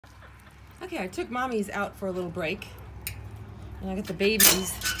Okay, I took mommies out for a little break, and I got the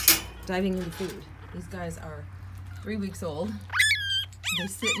babies diving into food. These guys are 3 weeks old. They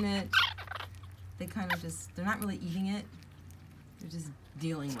sit in it. They kind of just, they're not really eating it. They're just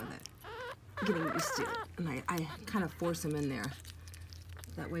dealing with it, getting used to it. And I kind of force them in there.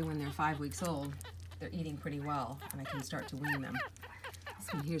 That way when they're 5 weeks old, they're eating pretty well, and I can start to wean them.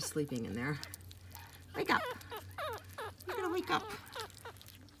 This one here's sleeping in there. Wake up. You're gonna wake up.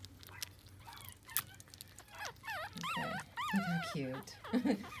 Okay, look how cute.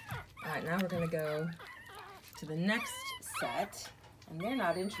 All right, now we're gonna go to the next set, and they're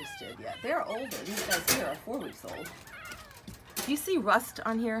not interested yet. They're older. These guys here are 4 weeks old. Do you see rust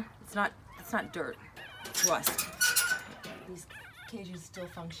on here? It's not dirt, it's rust. These cages still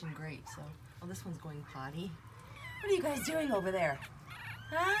function great, so. Oh, this one's going potty. What are you guys doing over there?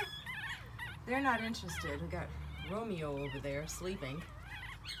 Huh? They're not interested. We got Romeo over there sleeping.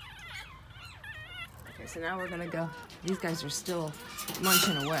 Okay, so now we're gonna go. These guys are still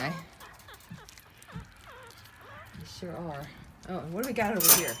munching away. They sure are. Oh, and what do we got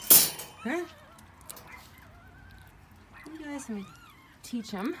over here? Huh? You guys, let me teach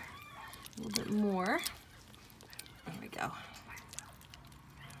them a little bit more. There we go.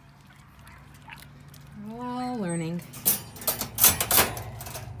 We're all learning.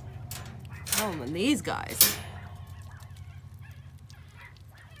 Oh, and these guys.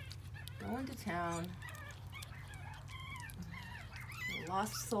 Going to town.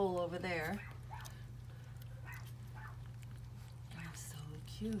 Lost soul over there. Oh, so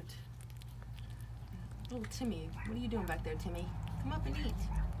cute. Little Timmy, what are you doing back there, Timmy? Come up and eat.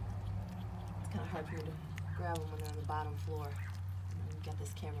 It's kind of hard for me to grab them when they're on the bottom floor. I've got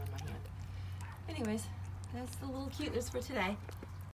this camera in my hand. Anyways, that's the little cuteness for today.